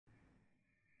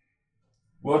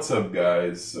What's up,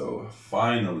 guys? So,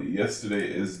 finally,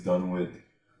 yesterday is done with.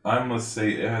 I must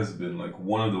say, it has been like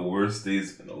one of the worst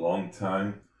days in a long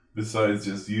time, besides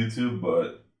just YouTube.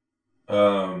 But,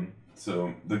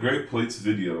 so the Great Plates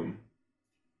video,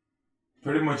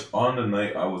 pretty much on the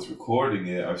night I was recording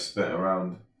it, I've spent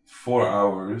around 4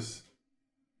 hours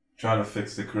trying to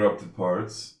fix the corrupted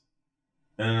parts.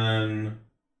 And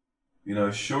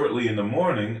then, shortly in the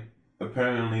morning,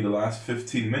 apparently the last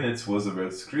 15 minutes was a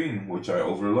red screen, which I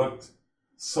overlooked.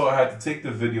 So I had to take the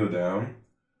video down,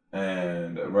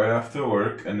 and right after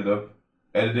work, ended up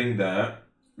editing that,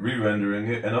 re-rendering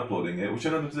it, and uploading it, which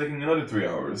ended up taking another 3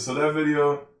 hours. So that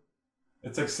video,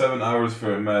 it took 7 hours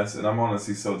for a mess, and I'm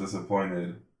honestly so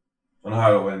disappointed on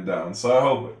how it went down. So I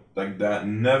hope like that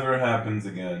never happens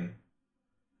again,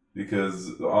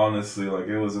 because honestly, like,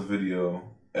 it was a video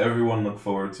everyone looked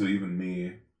forward to, even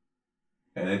me,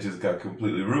 and it just got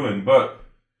completely ruined. But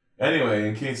anyway,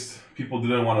 in case people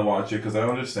didn't want to watch it, because I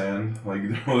understand, like,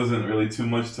 there wasn't really too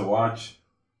much to watch.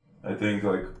 I think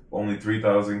like only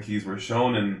 3,000 keys were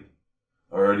shown, and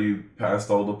already passed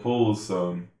all the pulls,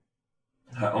 so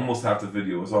almost half the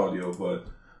video was audio. But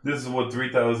this is what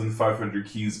 3,500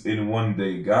 keys in one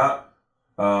day got.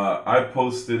 I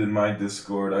posted in my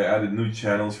Discord, I added new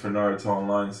channels for Naruto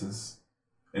Online since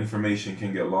information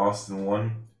can get lost in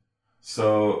one.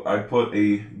 So I put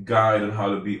a guide on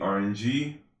how to beat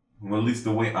RNG, well, at least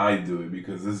the way I do it,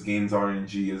 because this game's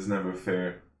RNG is never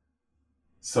fair.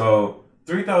 So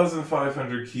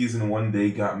 3,500 keys in one day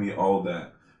got me all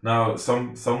that. Now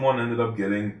someone ended up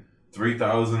getting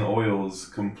 3,000 oils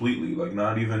completely, like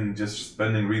not even just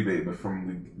spending rebate, but from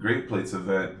the Great Plates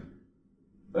event.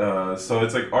 So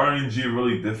it's like RNG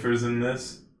really differs in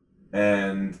this,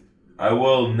 and I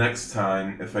will next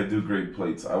time, if I do Great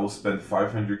Plates, I will spend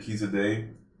 500 keys a day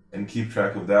and keep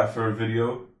track of that for a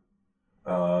video.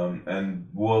 And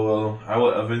I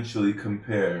will eventually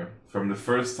compare from the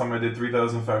first time I did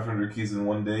 3,500 keys in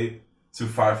one day to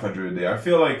 500 a day. I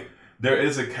feel like there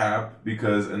is a cap,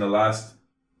 because in the last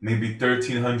maybe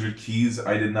 1,300 keys,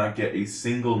 I did not get a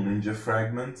single ninja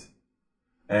fragment.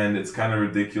 And it's kind of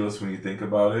ridiculous when you think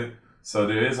about it. So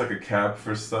there is like a cap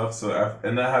for stuff. So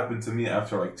and that happened to me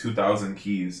after like 2,000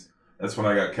 keys. That's when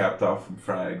I got capped off from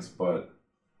frags. But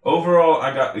overall,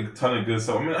 I got a ton of good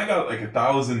stuff. I mean, I got like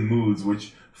 1,000 moods,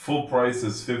 which full price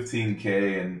is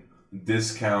 15K, and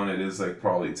discounted is like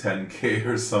probably 10K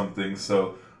or something.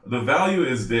 So the value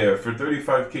is there. For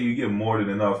 35K, you get more than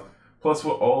enough. Plus,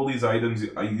 with all these items,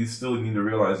 you still need to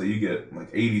realize that you get like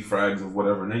 80 frags of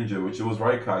whatever ninja, which it was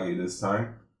Raikage this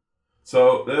time.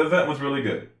 So the event was really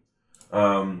good.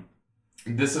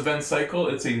 This event cycle,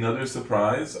 it's another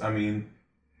surprise. I mean,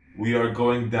 we are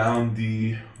going down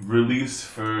the release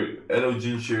for Edo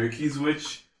Jinchuriki,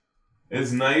 which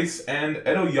is nice, and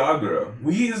Edo Yagura.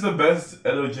 He is the best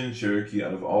Edo Jinchuriki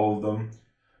out of all of them.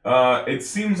 It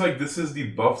seems like this is the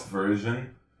buffed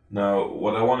version. Now,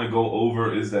 what I want to go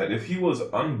over is that if he was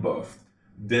unbuffed,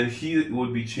 then he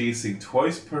would be chasing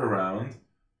twice per round,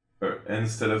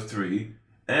 instead of 3,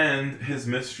 and his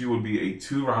mystery would be a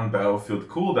 2-round battlefield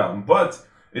cooldown. But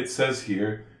it says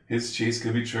here his chase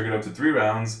could be triggered up to 3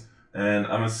 rounds, and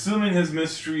I'm assuming his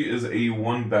mystery is a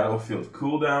 1 battlefield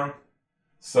cooldown.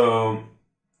 So,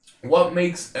 what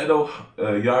makes Edo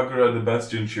Yagura the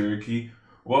best Jinchuriki?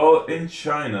 Well, in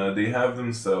China, they have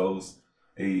themselves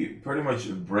a pretty much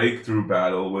breakthrough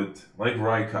battle with like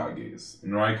Raikage's.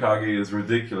 And Raikage is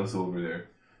ridiculous over there.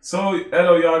 So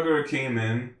Edo Yagura came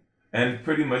in and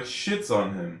pretty much shits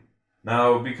on him.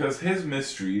 Now, because his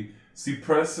mystery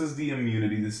suppresses the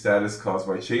immunity to status caused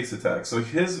by chase attacks. So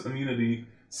his immunity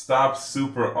stops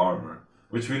super armor,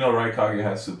 which we know Raikage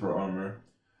has super armor.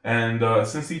 And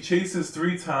since he chases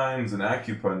 3 times and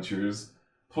acupunctures,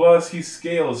 plus he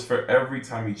scales for every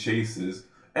time he chases,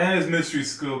 and his mystery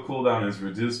skill cooldown is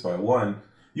reduced by 1,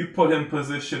 you put him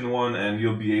position 1 and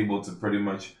you'll be able to pretty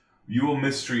much, you will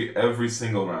mystery every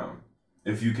single round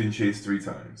if you can chase 3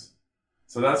 times.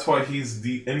 So that's why he's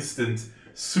the instant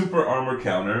super armor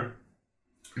counter.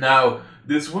 Now,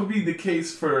 this would be the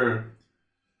case for,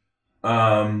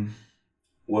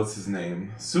 what's his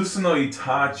name? Susanoo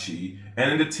Itachi.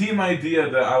 And in the team idea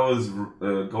that I was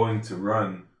going to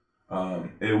run,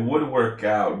 it would work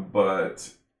out,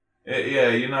 but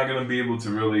yeah, you're not going to be able to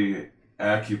really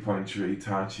acupuncture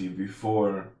Itachi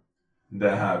before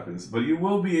that happens. But you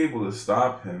will be able to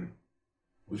stop him,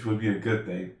 which would be a good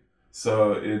thing.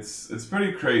 So it's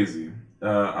pretty crazy.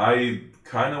 I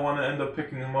kind of want to end up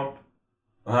picking him up.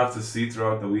 I'll have to see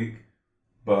throughout the week.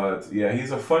 But yeah,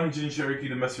 he's a fun Jinchuriki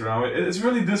to mess around with. It's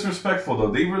really disrespectful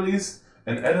though. They released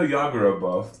an Edo Yagura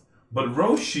buff, but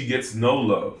Roshi gets no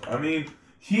love. I mean,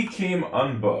 he came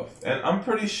unbuffed. And I'm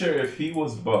pretty sure if he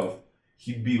was buffed,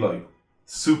 he'd be like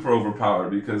super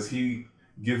overpowered because he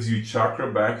gives you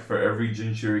chakra back for every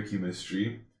Jinchuriki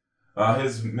mystery.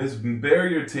 His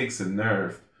barrier takes a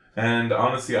nerf. And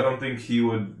honestly, I don't think he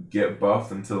would get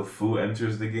buffed until Fu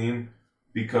enters the game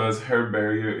because her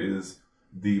barrier is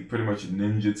the pretty much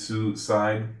ninjutsu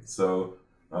side. So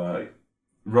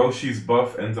Roshi's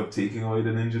buff ends up taking away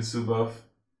the ninjutsu buff.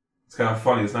 It's kind of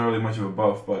funny. It's not really much of a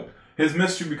buff, but his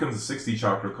mystery becomes a 60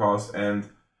 chakra cost, and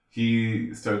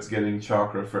he starts getting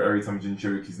chakra for every time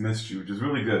Jinchuriki's mystery, which is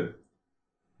really good.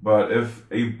 But if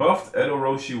a buffed Edo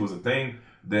Roshi was a thing,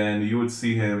 then you would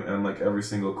see him in like every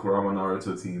single Kurama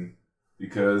Naruto team,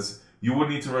 because you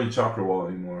wouldn't need to run Chakra Wall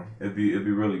anymore. It'd be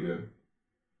really good.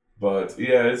 But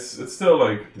yeah, it's still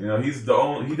like, you know, he's the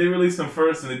only, they released him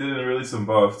first and they didn't release him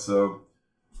buffed, so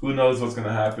who knows what's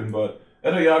gonna happen. But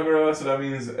Edo Yagura, so that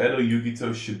means Edo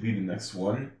Yugito should be the next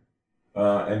one.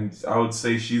 And I would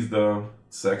say she's the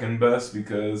second best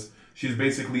because she's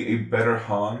basically a better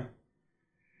Han.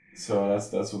 So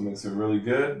that's what makes her really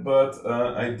good. But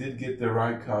I did get the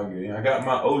Raikage. I got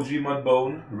my OG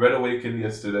Mudbone Red Awakened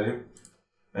yesterday.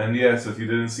 And yes, if you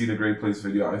didn't see the Great Place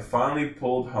video, I finally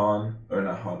pulled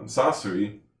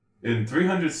Sasori in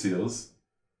 300 seals.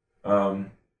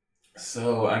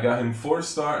 So I got him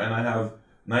 4-star and I have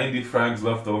 90 frags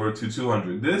left over to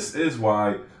 200. This is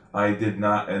why I did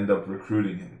not end up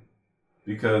recruiting him,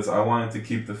 because I wanted to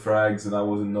keep the frags and I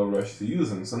was in no rush to use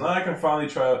them. So now I can finally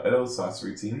try out Edo's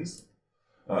Sasori teams.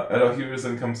 Edo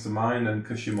Hiruzen comes to mind, and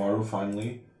Kushimaru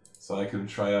finally. So I can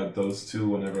try out those two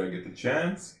whenever I get the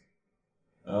chance.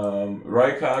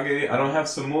 Raikage, I don't have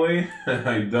Samui,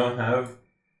 I don't have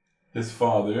his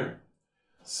father.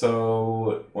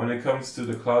 So when it comes to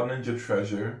the Cloud Ninja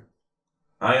Treasure,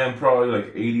 I am probably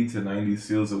like 80 to 90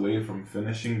 seals away from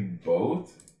finishing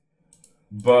both.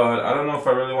 But I don't know if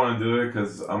I really want to do it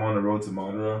because I'm on the road to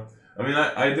Madara. I mean,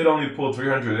 I did only pull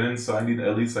 300 in, so I need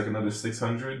at least like another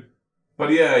 600. But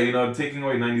yeah, you know, taking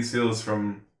away 90 seals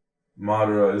from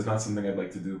Madara is not something I'd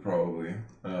like to do probably.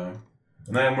 And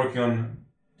I am working on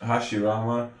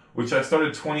Hashirama, which I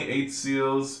started 28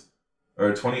 seals,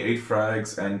 or 28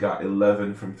 frags, and got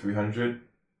 11 from 300.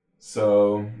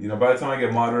 So, you know, by the time I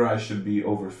get Madara, I should be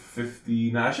over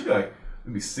 50. Nah, I should be like,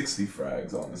 maybe 60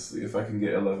 frags, honestly, if I can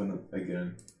get 11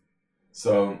 again.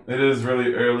 So, it is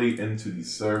really early into the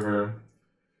server.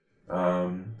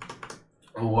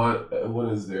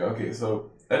 What is there? Okay,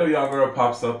 so Edo Yagura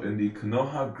pops up in the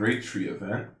Konoha Great Tree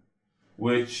event,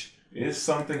 which is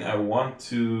something I want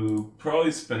to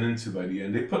probably spin into by the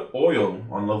end. They put oil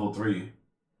on level 3,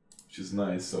 which is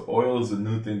nice. So oil is a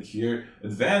new thing here.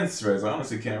 Advanced res, I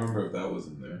honestly can't remember if that was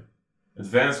in there.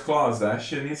 Advanced claws, that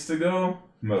shit needs to go.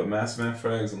 Mass Man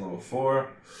frags on level 4.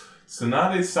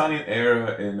 Tsunade Sannin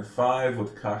era in 5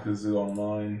 with Kakuzu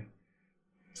Online.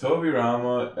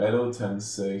 Tobirama Edo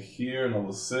Tensei here in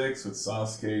level 6 with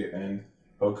Sasuke and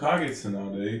Hokage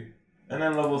Tsunade. And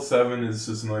then level 7 is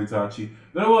Susanoo Itachi.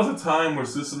 There was a time where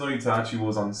Susanoo Itachi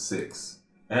was on 6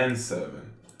 and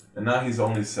 7. And now he's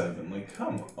only 7. Like,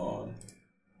 come on.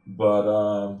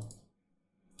 But,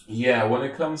 yeah, when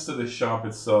it comes to the shop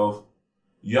itself,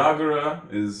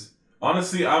 Yagura is...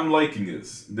 Honestly, I'm liking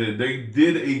this. They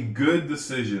did a good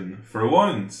decision for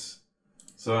once.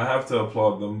 So I have to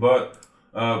applaud them. But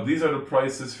these are the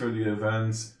prices for the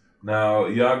events. Now,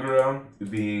 Yagura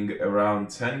being around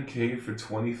 10k for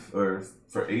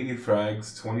 80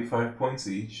 frags, 25 points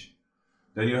each.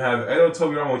 Then you have Edo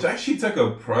Tobirama, which actually took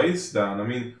a price down. I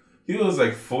mean, he was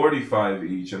like 45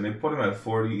 each, and they put him at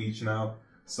 40 each now.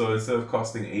 So instead of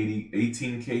costing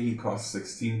 18k, he costs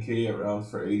 16k around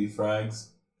for 80 frags.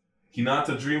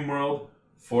 Hinata Dream World,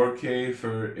 4k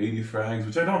for 80 frags,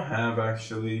 which I don't have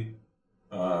actually.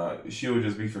 She would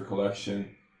just be for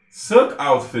collection. Silk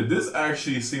outfit, this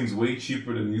actually seems way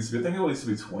cheaper than it used to be. I think it used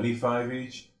to be 25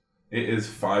 each. It is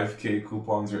 5k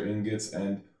coupons or ingots,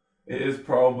 and it is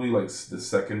probably like the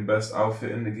second best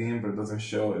outfit in the game, but it doesn't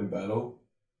show in battle.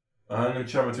 And then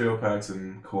chart material packs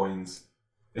and coins.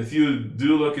 If you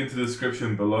do look into the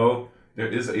description below, there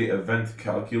is a event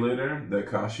calculator that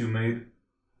Kashu made,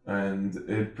 and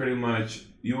it pretty much,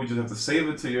 you would just have to save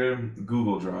it to your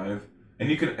Google Drive, and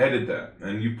you can edit that,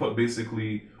 and you put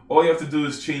basically, all you have to do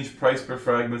is change price per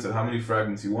fragments and how many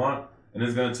fragments you want, and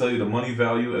it's going to tell you the money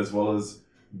value as well as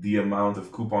the amount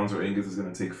of coupons or ingots it's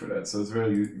going to take for that. So it's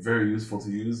very, very useful to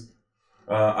use.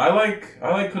 I like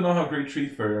Konoha Great Tree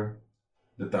for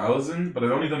the 1000, but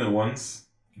I've only done it once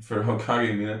for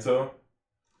Hokage Minato,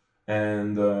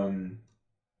 and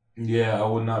yeah, I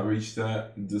would not reach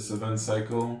this event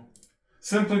cycle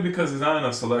simply because there's not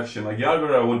enough selection. Like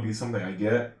Yagura would be something I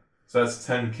get, so that's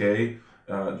 10k.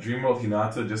 Dreamworld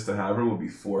Hinata, just to have her, would be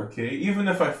 4K. Even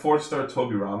if I 4-star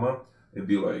Tobirama, it'd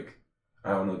be like,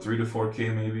 I don't know, 3 to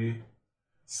 4K maybe.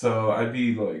 So I'd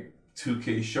be like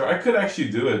 2K short. I could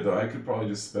actually do it though. I could probably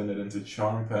just spend it into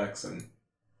charm packs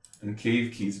and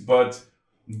cave keys. But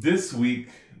this week,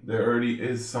 there already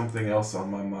is something else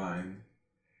on my mind.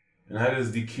 And that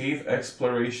is the cave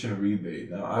exploration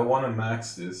rebate. Now, I want to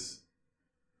max this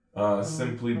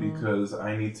simply because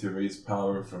I need to raise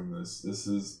power from this. This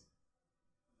is...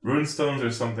 Runestones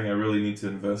are something I really need to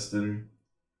invest in.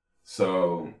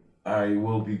 So I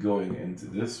will be going into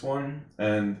this one.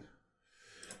 And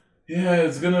yeah,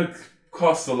 it's gonna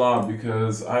cost a lot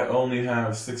because I only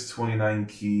have 629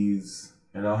 keys.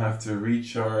 And I'll have to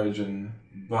recharge and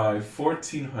buy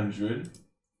 1400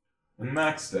 and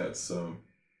max that. So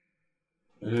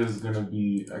it is gonna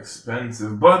be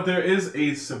expensive. But there is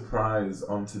a surprise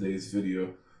on today's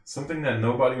video. Something that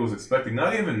nobody was expecting.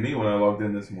 Not even me when I logged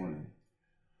in this morning.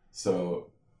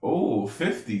 So, oh,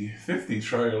 50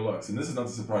 try your lucks, and this is not a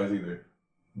surprise either.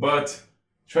 But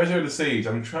Treasure of the Sage,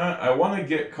 I want to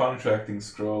get contracting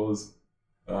scrolls.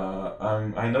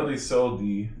 I know they sell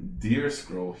the Deer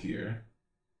Scroll here,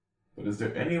 but is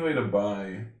there any way to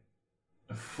buy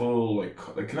a full like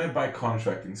can I buy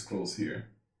contracting scrolls here?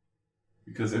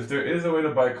 Because if there is a way to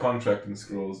buy contracting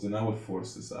scrolls, then I would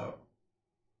force this out.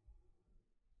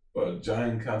 But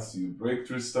Giant Katsu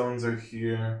Breakthrough Stones are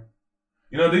here.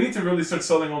 You know, they need to really start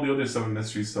selling all the other 7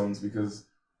 mystery stones because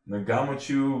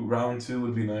Nagamochu round 2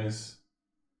 would be nice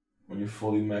when you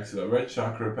fully max it out. Red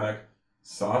Chakra Pack,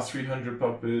 Sauce 300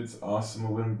 Puppets, Awesome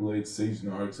Windblade, Sage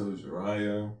Naruto,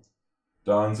 Jiraiya,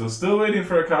 Danzo. Still waiting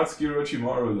for Akatsuki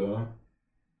Orochimaru though.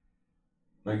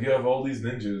 Like, you have all these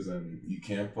ninjas and you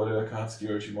can't put it Akatsuki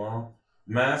Orochimaru.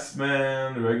 Masked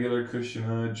Man, Regular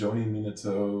Kushina, Joni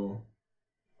Minato,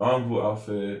 Anbu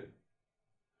Outfit.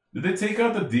 Did they take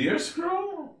out the Deer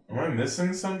Scroll? Am I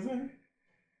missing something?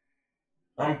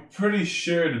 I'm pretty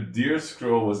sure the Deer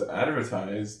Scroll was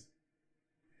advertised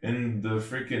in the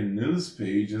freaking news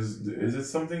page. Is it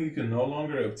something you can no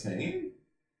longer obtain?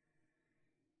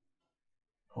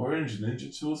 Orange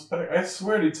Ninja Tools Pack? I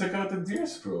swear they took out the Deer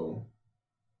Scroll.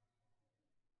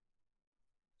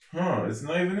 Huh, it's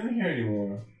not even in here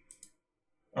anymore.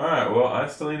 Alright, well, I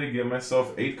still need to get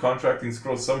myself 8 contracting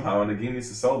scrolls somehow, and the game needs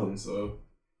to sell them, so...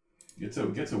 Get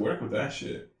to work with that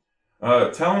shit.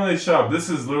 Talonite Shop, this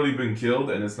has literally been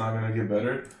killed and it's not gonna get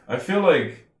better. I feel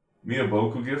like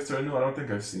Miyaboku gifts are new. I don't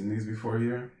think I've seen these before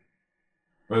here.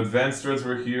 But Advanced Threads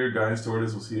were here, Gaia's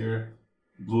Tortoise was here,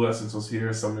 Blue Essence was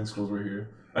here, Summoning Scrolls were here.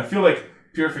 I feel like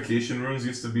Purification Runes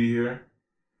used to be here.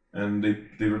 And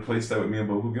they replaced that with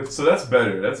Miyaboku gifts. So that's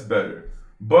better.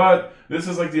 But this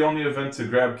is like the only event to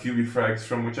grab QB frags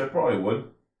from, which I probably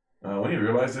would. When you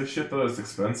realize this shit though, it's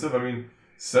expensive. I mean,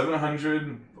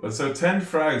 700, so 10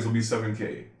 frags will be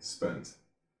 7k spent.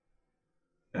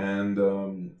 And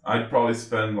I'd probably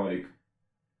spend like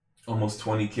almost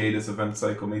 20k this event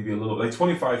cycle, maybe a little, like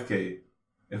 25k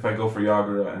if I go for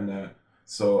Yagura and that.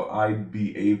 So I'd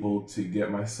be able to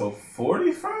get myself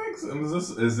 40 frags? And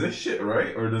is this shit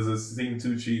right? Or does this seem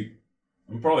too cheap?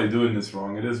 I'm probably doing this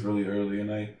wrong. It is really early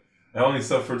and I only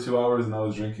slept for 2 hours and I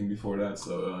was drinking before that,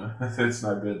 so it's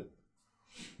not good.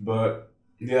 But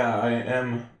yeah, I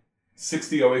am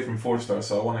 60 away from 4-star,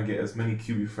 so I want to get as many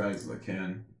QB frags as I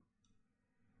can.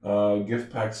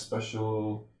 Gift pack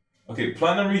special. Okay,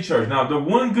 Platinum Recharge. Now, the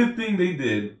one good thing they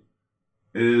did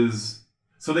is...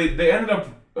 So they ended up,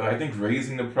 I think,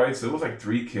 raising the price. It was like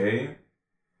 3k. It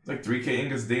was like 3k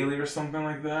ingots daily or something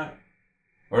like that.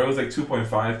 Or it was like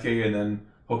 2.5k, and then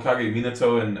Hokage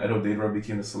Minato and Edo Deidara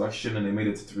became the selection, and they made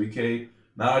it to 3k.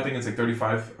 Now I think it's like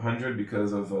 3,500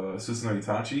 because of Susanoo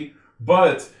Itachi.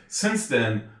 But since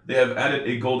then, they have added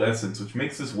a gold essence, which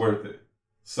makes this worth it.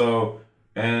 So,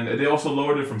 and they also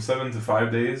lowered it from 7 to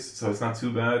 5 days, so it's not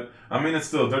too bad. I mean, it's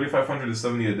still 3,500 to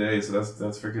 70 a day, so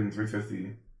that's freaking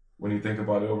 350 when you think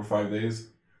about it over 5 days.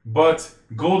 But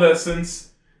gold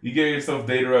essence, you get yourself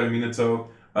Deidara and Minato.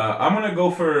 I'm gonna go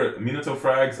for Minato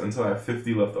frags until I have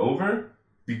 50 left over,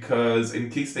 because in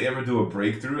case they ever do a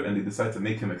breakthrough and they decide to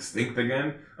make him extinct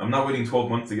again, I'm not waiting 12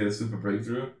 months to get a super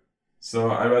breakthrough.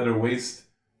 So I'd rather waste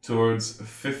towards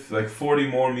 40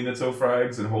 more Minato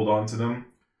frags and hold on to them,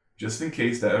 just in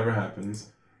case that ever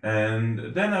happens.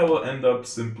 And then I will end up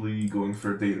simply going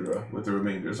for Deidara with the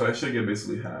remainder. So I should get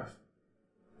basically half.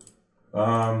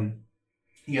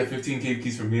 Yeah, 15k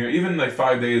keys from here. Even like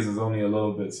 5 days is only a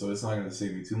little bit, so it's not going to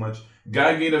save me too much.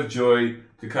 Guy Gate of Joy,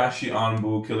 Kakashi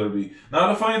Anbu, Killer Bee. Now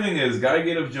the funny thing is, Guy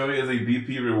Gate of Joy is a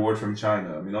BP reward from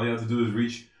China. I mean, all you have to do is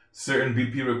reach certain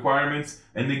BP requirements,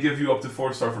 and they give you up to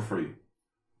 4-star for free.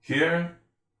 Here,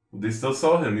 They still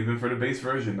sell him even for the base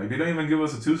version. Like, they don't even give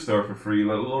us a 2-star for free,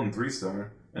 let alone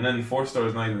 3-star. And then 4-star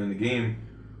is not even in the game,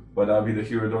 but that'll be the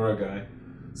Hirodora guy.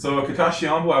 So Kakashi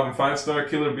Ambo, I have him 5-star.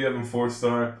 Killer B, I have him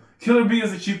 4-star. Killer B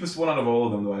is the cheapest one out of all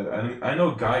of them, though. I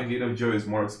know Guy Gate of Joy is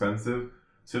more expensive.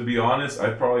 To be honest,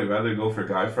 I'd probably rather go for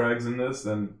Guy Frags in this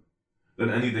than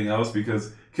anything else,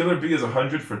 because Killer B is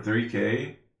 100 for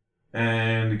 3K,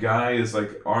 and Guy is like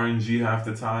RNG half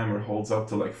the time or holds up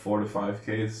to like 4 to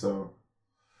 5K. So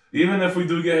even if we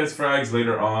do get his frags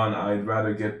later on, I'd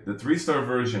rather get the 3-star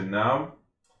version now,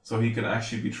 so he can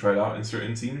actually be tried out in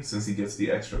certain teams since he gets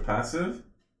the extra passive.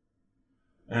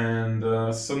 And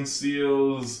some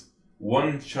seals,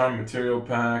 1 charm material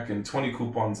pack, and 20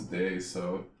 coupons a day.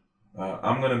 So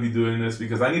I'm going to be doing this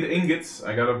because I need ingots.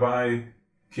 I got to buy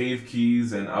cave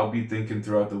keys, and I'll be thinking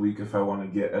throughout the week if I want to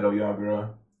get Edo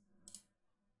Yagura.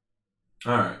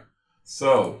 Alright,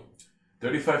 so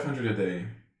 3,500 a day.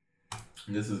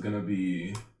 This is going to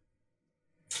be...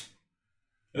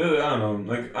 I don't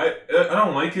know, like, I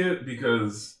don't like it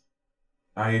because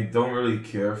I don't really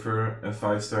care for a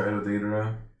 5-star Edo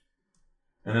Datara.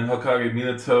 And then Hokage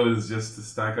Minato is just to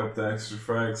stack up the extra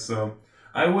frags, so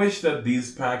I wish that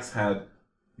these packs had,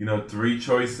 you know, 3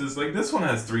 choices. Like, this one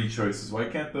has 3 choices. Why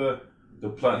can't the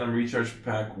Platinum Recharge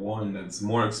Pack 1 that's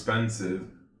more expensive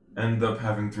end up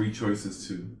having 3 choices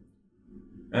too?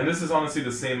 And this is honestly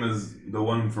the same as the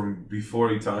one from before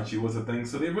Itachi was a thing,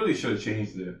 so they really should have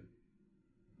changed it.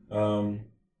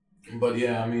 But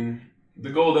yeah, I mean, the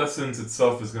gold essence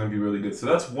itself is going to be really good. So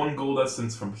that's 1 gold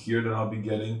essence from here that I'll be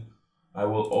getting. I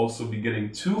will also be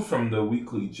getting 2 from the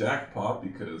weekly jackpot,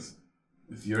 because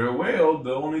if you're a whale,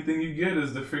 the only thing you get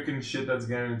is the freaking shit that's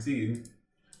guaranteed.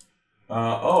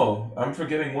 Oh, I'm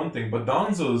forgetting one thing, but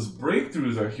Danzo's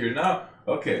breakthroughs are here now.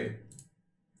 Okay,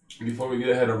 before we get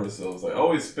ahead of ourselves, I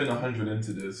always spin 100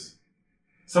 into this.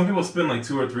 Some people spin like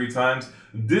 2 or 3 times.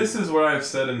 This is what I've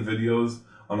said in videos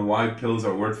on why pills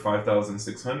are worth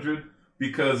 5,600,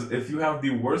 because if you have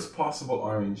the worst possible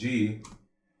RNG,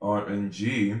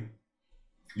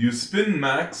 you spin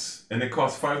max and it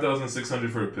costs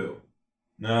 5,600 for a pill.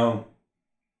 Now,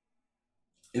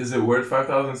 is it worth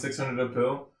 5,600 a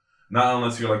pill? Not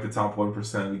unless you're like the top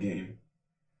 1% of the game.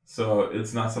 So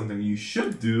it's not something you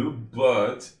should do,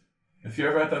 but if you're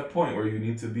ever at that point where you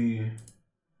need to be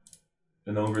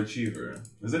an overachiever.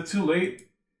 Is it too late?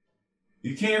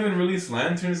 You can't even release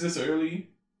lanterns this early?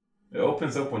 It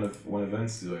opens up when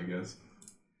events do, I guess.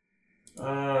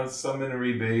 Summon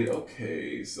rebate.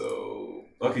 Okay, so...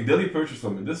 Okay, daily purchase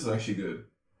limit. This is actually good.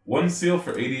 1 seal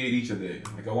for 88 each a day.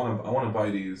 Like, I wanna buy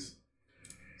these.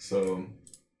 So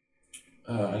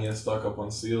I'm gonna stock up on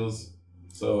seals.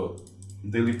 So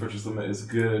daily purchase limit is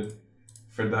good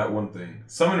for that one thing.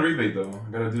 Summon rebate though.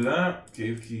 I gotta do that.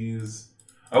 Cave keys.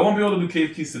 I won't be able to do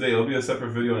cave keys today. It'll be a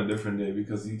separate video on a different day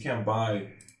because you cannot buy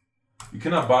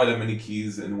that many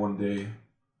keys in one day.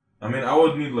 I mean, I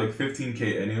would need like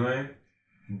 15K anyway,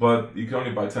 but you can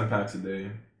only buy 10 packs a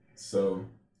day. So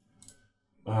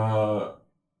what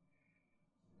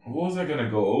was I gonna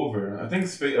go over? I think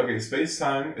Space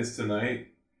Time is tonight.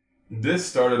 This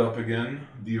started up again.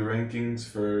 The rankings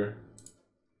for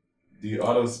the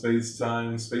auto Space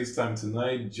Time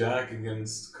tonight. Jack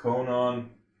against Conan.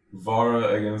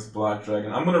 Vara against Black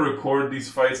Dragon. I'm gonna record these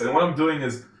fights, and what I'm doing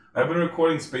is I've been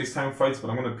recording Space Time fights, but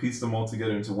I'm gonna piece them all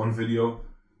together into one video,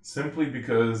 simply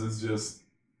because it's just,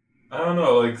 I don't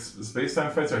know, like Space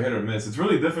Time fights are hit or miss. It's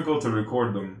really difficult to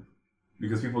record them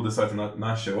because people decide to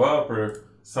not show up, or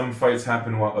some fights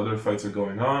happen while other fights are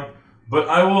going on. But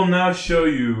I will now show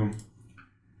you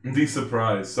the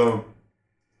surprise. So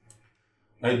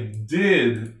I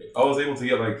was able to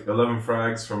get like 11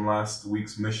 frags from last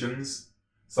week's missions.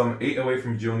 So I'm 8 away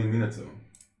from Joni Minato.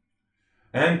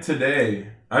 And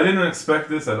today, I didn't expect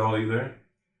this at all either,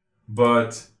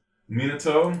 but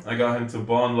Minato, I got him to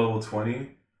bond level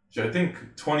 20, which I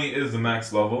think 20 is the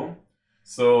max level.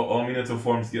 So all Minato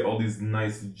forms get all these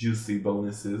nice juicy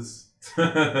bonuses.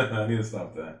 I need to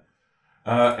stop that.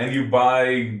 And you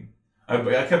buy,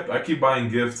 I keep buying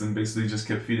gifts and basically just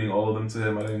kept feeding all of them to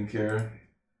him. I didn't care.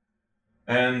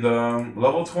 And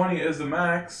level 20 is the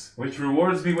max, which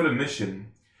rewards me with a mission.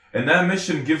 And that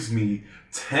mission gives me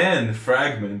 10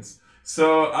 fragments.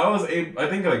 So I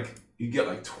think like you get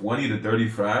like 20 to 30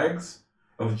 frags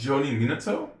of Joni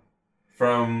Minato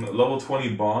from level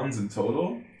 20 bonds in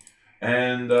total.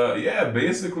 And yeah,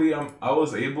 basically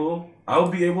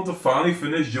I'll be able to finally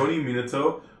finish Joni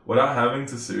Minato without having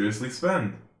to seriously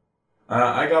spend.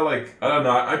 I got like, I don't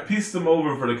know, I pieced them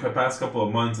over for the past couple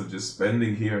of months of just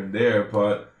spending here and there,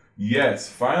 but yes,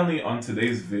 finally on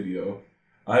today's video,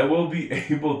 I will be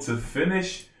able to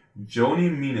finish Joni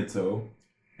Minato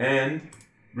and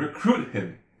recruit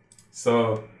him.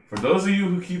 So, for those of you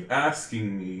who keep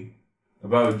asking me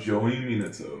about Joey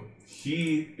Minato,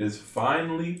 he is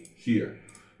finally here.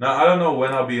 Now, I don't know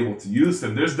when I'll be able to use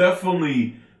him. There's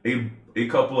definitely a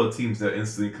couple of teams that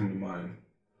instantly come to mind.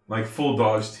 Like full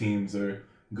dodge teams are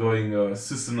going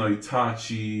Susanoo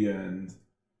Itachi and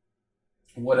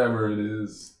whatever it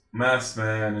is, Masked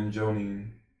Man and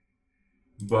Jonin.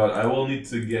 But I will need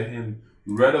to get him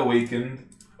Red Awakened.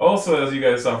 Also, as you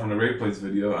guys saw from the Ray Plays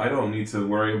video, I don't need to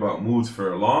worry about moods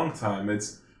for a long time.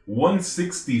 It's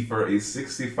 160 for a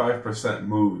 65%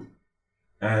 mood.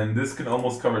 And this can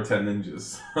almost cover 10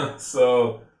 ninjas.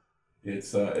 So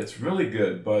it's really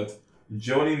good. But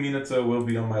Jonin Minato will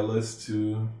be on my list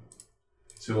to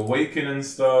awaken and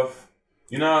stuff.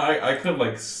 You know, I could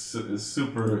like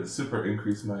super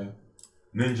increase my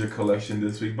ninja collection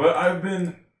this week, but I've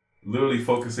been literally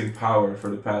focusing power for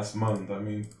the past month. I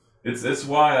mean, it's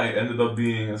why I ended up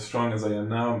being as strong as I am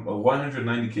now.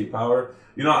 190k power.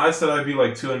 You know, I said I'd be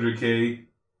like 200k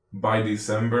by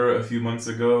December a few months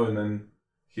ago, and then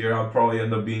here I'll probably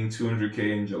end up being 200k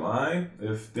in July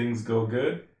if things go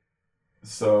good.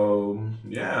 So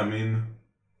yeah, I mean,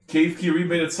 Cave Key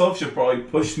Rebate itself should probably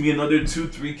push me another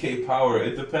 2-3k power.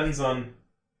 It depends on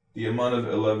the amount of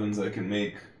 11s I can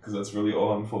make, because that's really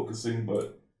all I'm focusing.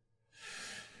 But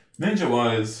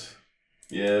ninja-wise,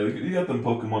 yeah, we got them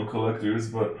Pokemon collectors,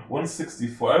 but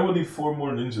 164. I would need 4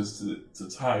 more ninjas to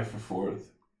tie for 4th.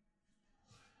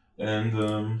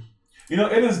 And, you know,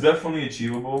 it is definitely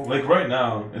achievable. Like right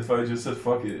now, if I just said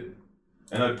fuck it,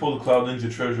 and I pulled Cloud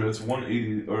Ninja Treasure, it's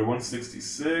 180 or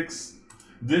 166.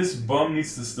 This bum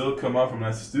needs to still come out from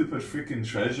that stupid freaking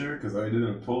treasure because I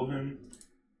didn't pull him.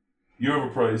 You're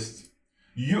overpriced.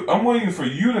 I'm waiting for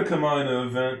you to come out in an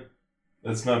event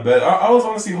that's not bad. I was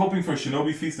honestly hoping for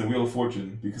Shinobi Feast and Wheel of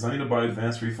Fortune because I need to buy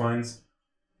advanced refines.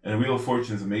 And Wheel of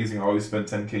Fortune is amazing. I always spend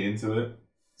 10k into it.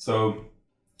 So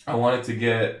I wanted to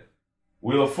get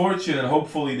Wheel of Fortune, and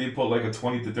hopefully they put like a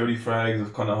 20 to 30 frags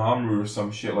of Konohamaru or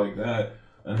some shit like that.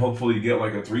 And hopefully you get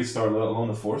like a 3-star, let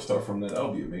alone a 4-star from that. That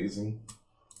would be amazing.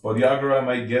 But Yagura I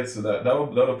might get, so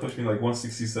that'll push me like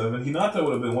 167. Hinata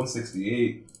would have been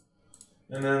 168.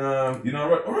 And then, you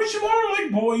know, Orochimaru,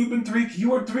 like, boy, you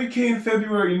were 3k in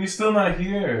February and you're still not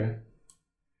here.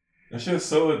 That shit is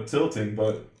so tilting,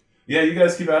 but yeah, you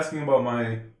guys keep asking about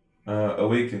my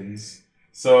awakens.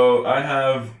 So I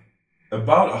have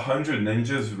about 100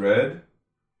 ninjas red,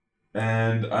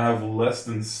 and I have less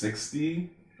than 60,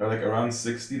 or like around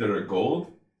 60 that are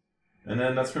gold. And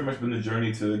then that's pretty much been the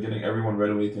journey to getting everyone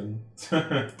Red Awakened.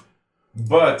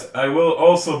 But I will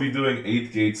also be doing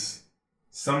 8 gates.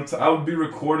 I'll be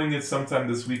recording it sometime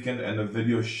this weekend, and the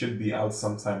video should be out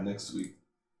sometime next week.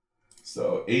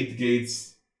 So 8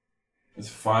 gates is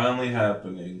finally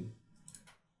happening.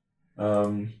 What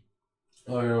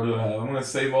do I have? I'm gonna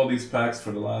save all these packs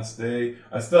for the last day.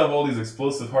 I still have all these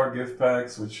explosive heart gift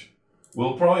packs, which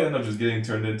will probably end up just getting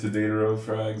turned into data road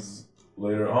frags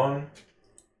later on.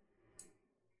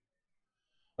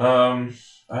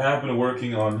 I have been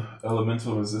working on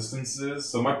elemental resistances,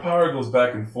 so my power goes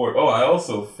back and forth. Oh, I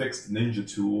also fixed ninja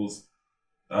tools.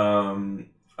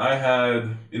 I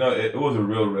had, you know, it was a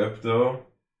real rip though.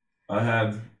 I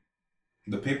had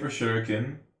the paper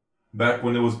shuriken, back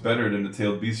when it was better than the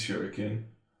tailed beast shuriken,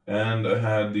 and I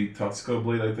had the Tatsuko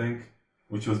blade, I think,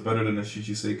 which was better than the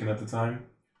Shichiseiken at the time.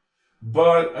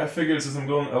 But I figured since I'm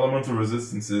going elemental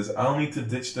resistances, I'll need to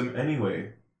ditch them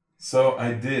anyway. So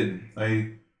I did.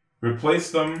 I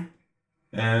replaced them,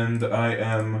 and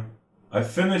I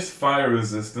finished fire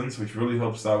resistance, which really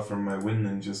helps out from my wind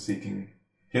ninjas taking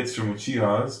hits from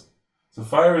Uchihas. So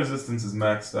fire resistance is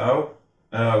maxed out.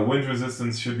 Wind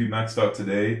resistance should be maxed out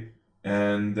today,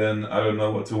 and then I don't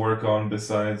know what to work on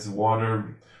besides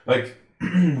water. Like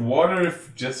water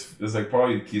just is like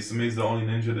probably Kisame is the only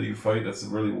ninja that you fight that's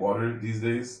really water these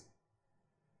days.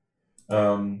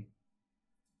 I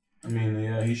mean,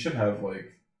 yeah, he should have like,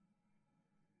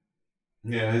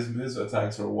 yeah, his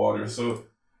attacks are water, so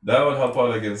that would help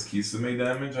out against Kisame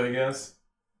damage, I guess.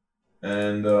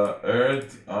 And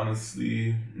Earth,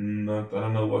 honestly, I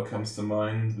don't know what comes to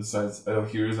mind besides, oh,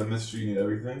 here's a mystery, you need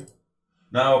everything.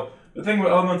 Now, the thing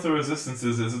with elemental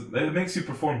resistances is it makes you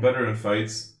perform better in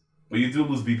fights, but you do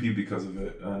lose BP because of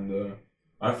it, and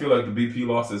I feel like the BP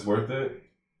loss is worth it,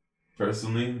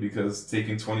 personally, because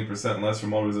taking 20% less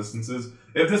from all resistances,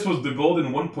 if this was the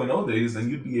golden 1.0 days, then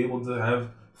you'd be able to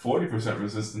have 40%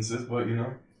 resistances, but you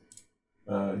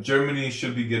know, Germany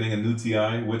should be getting a new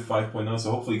TI with 5.0,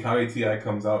 so hopefully Kage TI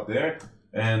comes out there,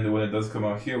 and when it does come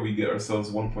out here, we get ourselves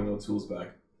 1.0 tools back.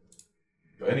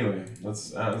 But anyway,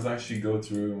 let's actually go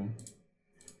through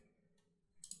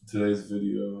today's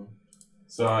video.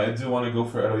 So I do want to go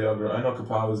for Edo Yagura. I know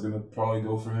Kapawa is gonna probably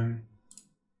go for him.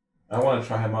 I want to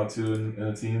try him out too in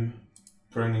a team,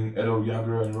 bringing Edo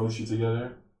Yagura and Roshi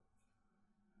together.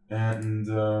 And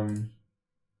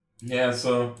yeah,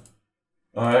 so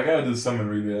I gotta do summon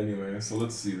rebate anyway. So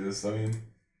let's see this. I mean,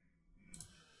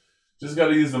 just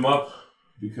gotta use them up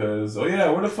because oh yeah,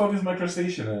 where the fuck is my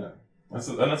crustacean at? That's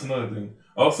another thing.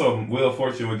 Also, Wheel of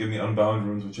Fortune would give me unbound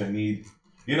runes, which I need.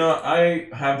 You know, I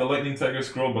have the Lightning Tiger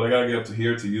scroll, but I gotta get up to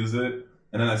here to use it,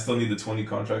 and then I still need the 20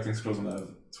 contracting scrolls when I have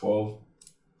 12.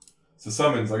 So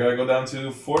summons, I gotta go down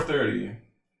to 430,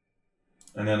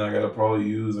 and then I gotta probably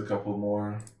use a couple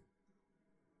more.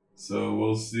 So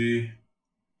we'll see.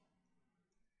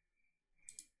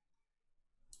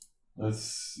 Let's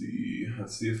see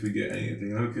if we get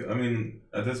anything. Okay, I mean,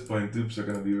 at this point, dupes are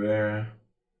gonna be rare.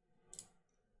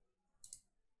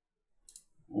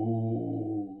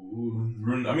 Ooh,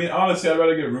 rune. I mean, honestly, I'd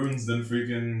rather get runes than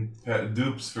freaking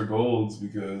dupes for golds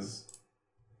because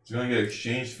it's gonna get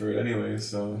exchanged for it anyway.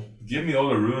 So give me all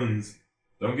the runes.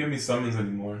 Don't give me summons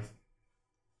anymore.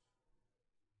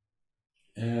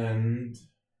 And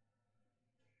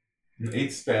an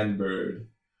 8-span bird.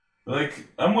 Like,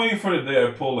 I'm waiting for the day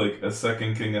I pull like a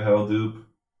second King of Hell dupe,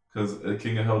 because a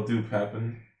King of Hell dupe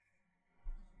happened.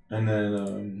 And then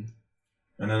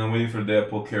I'm waiting for the day I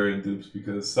pull carrion dupes,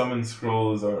 because summon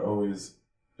scrolls are always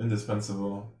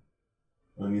indispensable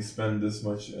when you spend this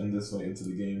much and this way into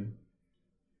the game.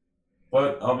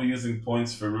 But I'll be using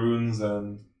points for runes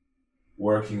and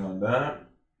working on that.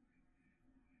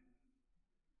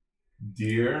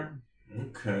 Deer,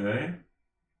 okay.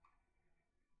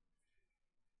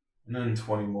 And then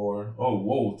 20 more. Oh,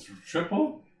 whoa,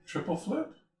 triple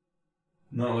flip?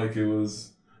 Not like it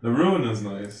was. The rune is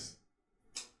nice,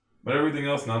 but everything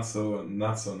else not so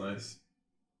nice.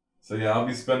 So yeah, I'll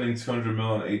be spending 200 mil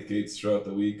on 8 gates throughout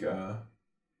the week.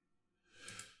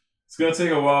 It's gonna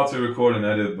take a while to record and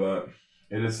edit, but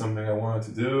it is something I wanted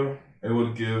to do. It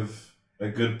would give a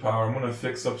good power. I'm gonna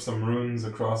fix up some runes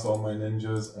across all my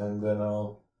ninjas, and then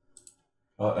I'll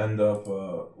end up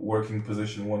working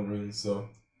position 1 runes. So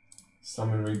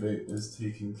summon rebate is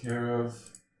taken care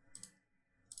of.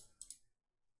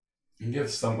 And give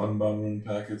some unbound rune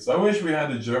packets. I wish we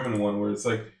had the German one where it's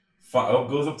like it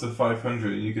goes up to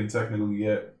 500 and you can technically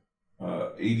get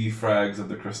 80 frags of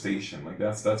the crustacean. Like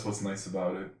that's what's nice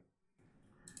about it.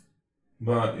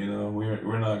 But you know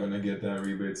we're not gonna get that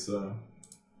rebate, so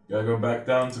gotta go back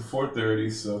down to 430.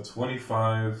 So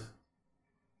 25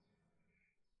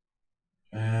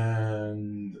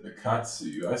 and a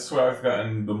Katsuyu. I swear I've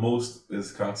gotten the most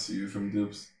is Katsuyu from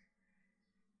dupes.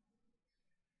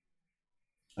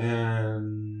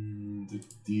 And the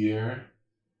deer.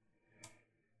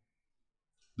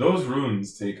 Those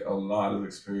runes take a lot of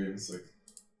experience. Like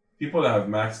people that have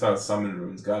maxed out summon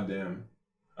runes, goddamn.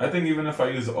 I think even if I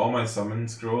use all my summon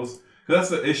scrolls, because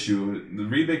that's the issue. The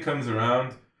rebate comes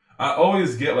around. I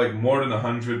always get like more than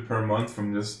 100 per month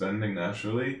from just spending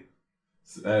naturally.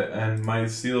 And my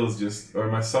seals just,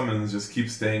 or my summons just keep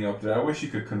staying up there. I wish you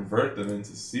could convert them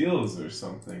into seals or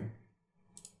something.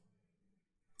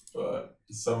 But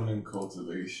summoning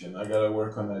cultivation, I gotta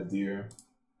work on that deer.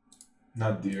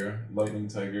 Not deer, lightning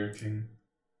tiger king.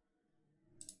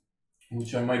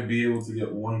 Which I might be able to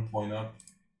get 1 point up.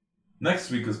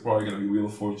 Next week is probably gonna be Wheel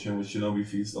of Fortune with Shinobi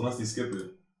Feast, unless they skip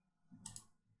it.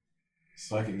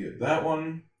 So I can get that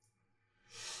one.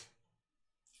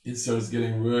 It starts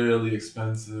getting really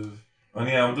expensive. And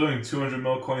yeah, I'm doing 200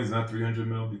 mil coins, not 300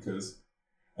 mil, because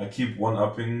I keep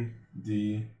one-upping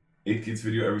the 8 kids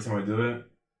video every time I do it.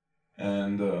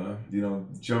 And, you know,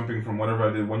 jumping from whatever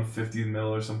I did, 150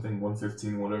 mil or something,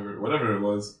 115, whatever it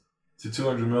was, to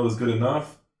 200 mil is good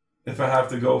enough. If I have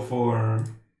to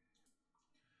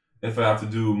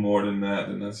do more than that,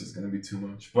 then that's just going to be too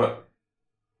much. But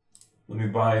let me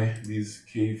buy these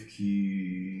cave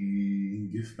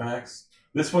key gift packs.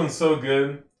 This one's so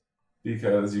good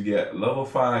because you get level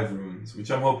 5 runes, which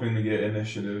I'm hoping to get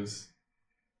initiatives.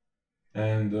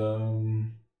 And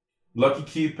lucky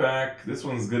key pack, this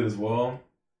one's good as well.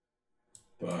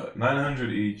 But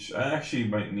 900 each. I actually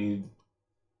might need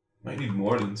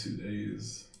more than 2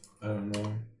 days. I don't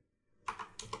know.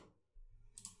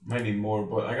 Might need more,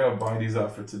 but I gotta buy these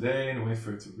out for today and wait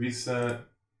for it to reset.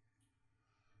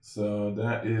 So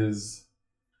that is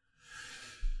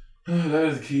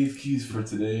cave keys for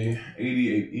today.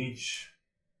 88 each.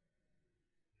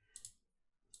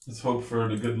 Let's hope for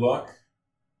the good luck.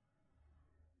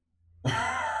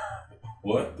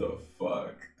 What the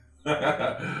fuck?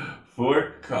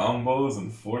 4 combos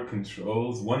and 4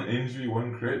 controls, 1 injury,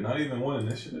 1 crit, not even 1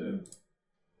 initiative.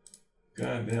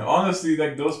 God damn. Honestly,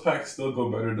 like those packs still go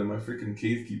better than my freaking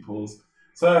cave key pulls.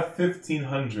 So I have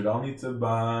 1,500. I'll need to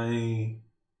buy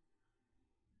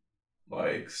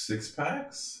like 6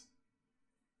 packs?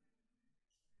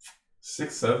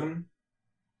 6, 7?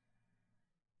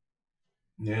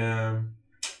 Yeah.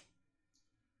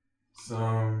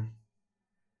 So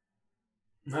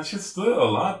that shit's still a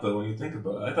lot though when you think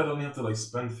about it. I thought I only have to like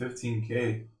spend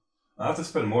 15K. I have to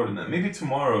spend more than that. Maybe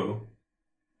tomorrow.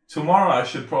 Tomorrow I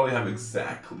should probably have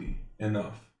exactly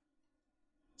enough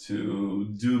to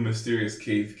do mysterious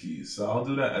cave keys. So I'll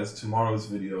do that as tomorrow's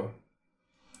video.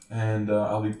 And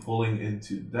I'll be pulling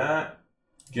into that.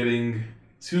 Getting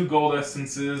 2 gold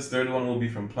essences. Third one will be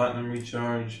from Platinum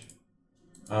Recharge.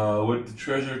 With the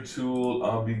treasure tool,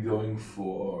 I'll be going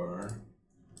for...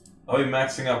 I'll be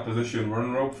maxing out position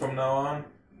run rope from now on.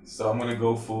 So I'm gonna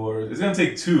go for... It's gonna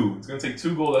take 2. It's gonna take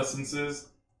 2 gold essences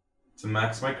to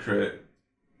max my crit.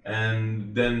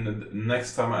 And then the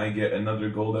next time I get another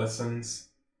gold essence,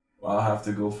 I'll have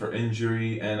to go for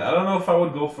injury. And I don't know if I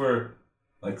would go for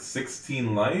like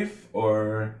 16 life,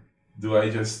 or do I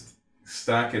just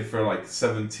stack it for like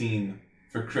 17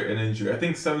 for crit and injury. I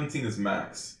think 17 is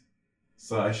max.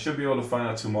 So I should be able to find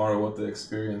out tomorrow what the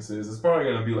experience is. It's probably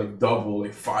going to be like double,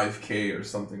 like 5K or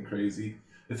something crazy.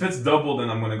 If it's double,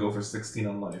 then I'm going to go for 16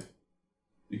 on life.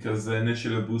 Because the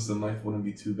initiative boost in life wouldn't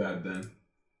be too bad then.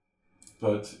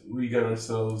 But we got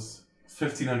ourselves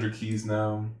 1,500 keys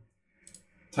now.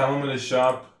 Time limit is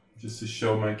shop, just to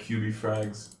show my QB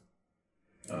frags.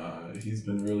 He's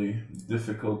been really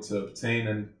difficult to obtain,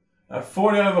 and at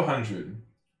 40 out of 100,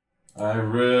 I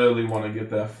really want to get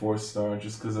that 4-star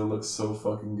just because it looks so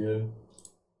fucking good.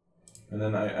 And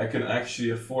then I can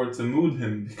actually afford to mood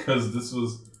him because this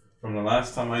was from the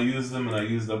last time I used him, and I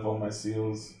used up all my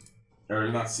seals. Or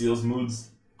not seals, moods.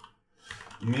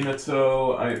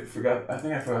 Minato, I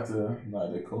think I forgot to, no,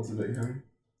 I did cultivate him.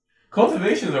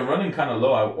 Cultivations are running kind of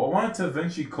low. I wanted to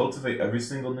eventually cultivate every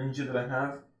single ninja that I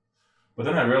have. But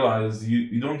then I realized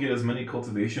you don't get as many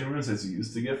cultivation runes as you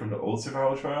used to get from the old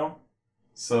survival trial.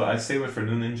 So I save it for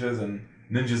new ninjas and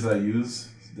ninjas that I use.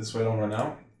 This way I don't run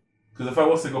out. Because if I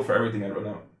was to go for everything, I'd run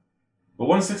out. But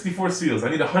 164 seals. I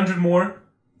need 100 more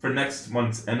for next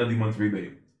month's end of the month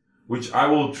rebate. Which I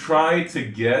will try to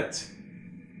get.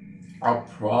 I'll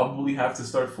probably have to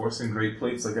start forcing great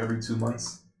plates like every 2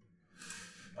 months.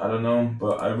 I don't know,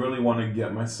 but I really want to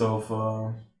get myself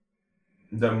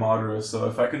that Madara. So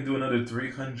if I can do another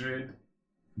 300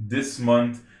 this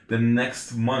month, the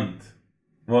next month.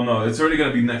 Well, no, it's already going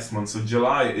to be next month. So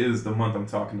July is the month I'm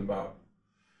talking about.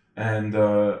 And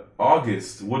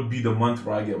August would be the month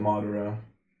where I get Madara.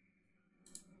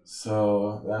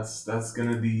 So that's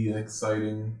going to be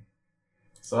exciting.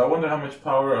 So I wonder how much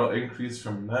power I'll increase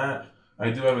from that. I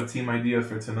do have a team idea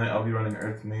for tonight. I'll be running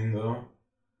Earth main though.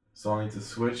 So I'll need to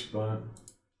switch, but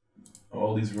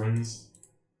all these runes.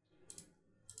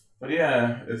 But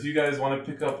yeah, if you guys want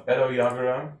to pick up Edo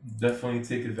Yagura, definitely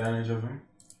take advantage of him.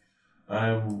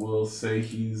 I will say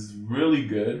he's really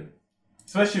good.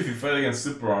 Especially if you fight against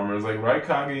super armors. Like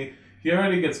Raikage, he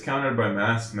already gets countered by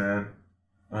Masked Man.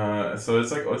 So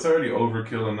it's like it's already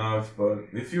overkill enough, but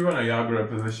if you run a Yagura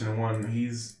position 1,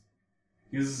 he's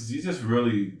just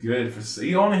really good for.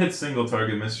 He only hits single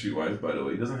target mystery wise, by the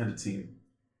way. He doesn't hit a team.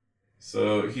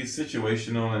 So he's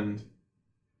situational, and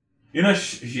you know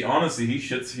he honestly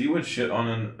he would shit on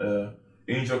an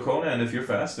Angel Conan if you're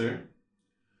faster.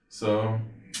 So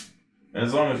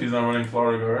as long as he's not running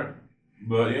Flower Guard,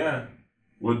 but yeah,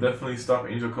 would definitely stop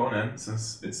Angel Conan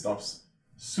since it stops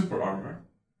super armor.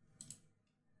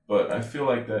 But I feel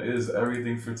like that is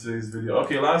everything for today's video.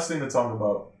 Okay, last thing to talk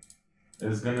about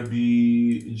is going to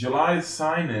be July's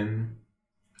sign-in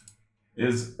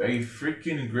is a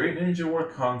freaking Great Ninja War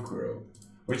Conqueror.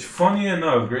 Which, funny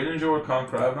enough, Great Ninja War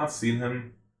Conqueror, I've not seen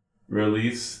him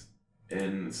release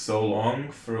in so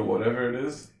long for whatever it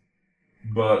is.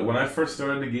 But when I first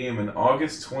started the game in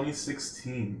August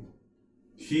 2016,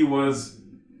 he was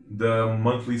the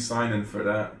monthly sign-in for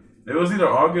that. It was either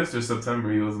August or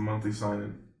September he was a monthly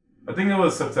sign-in. I think it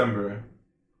was September.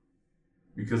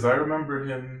 Because I remember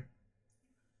him...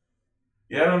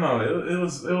 Yeah, I don't know. It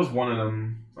was one of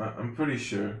them. I'm pretty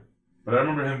sure. But I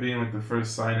remember him being like the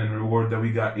first sign-in reward that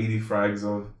we got 80 frags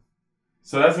of.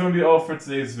 So that's going to be all for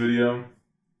today's video.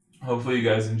 Hopefully you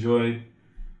guys enjoyed.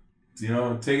 You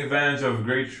know, take advantage of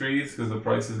great trees because the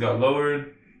prices got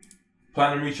lowered.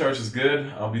 Platinum Recharge is good.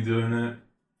 I'll be doing it.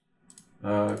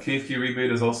 Cave Key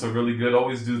Rebate is also really good.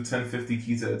 Always do 1050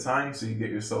 keys at a time so you get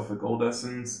yourself a gold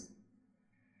essence.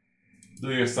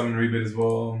 Do your summon rebate as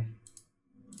well.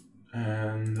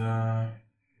 And I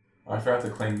forgot to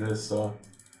claim this, so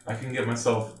I can get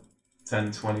myself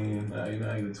 10, 20, you're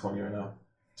not even 20 right now.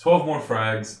 12 more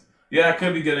frags. Yeah, I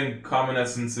could be getting common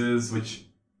essences, which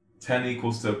 10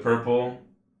 equals to purple.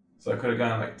 So I could have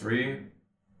gotten like 3.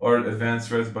 Or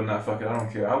advanced res, but not fuck it, I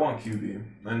don't care. I want QB.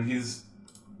 And he's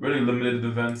really limited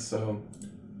events, so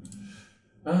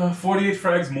 48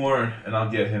 frags more and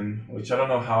I'll get him. Which I don't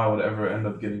know how I would ever end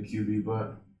up getting QB,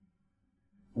 but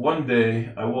one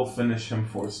day I will finish him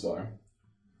 4-star.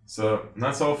 So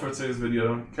that's all for today's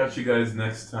video. Catch you guys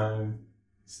next time.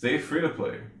 Stay free to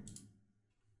play.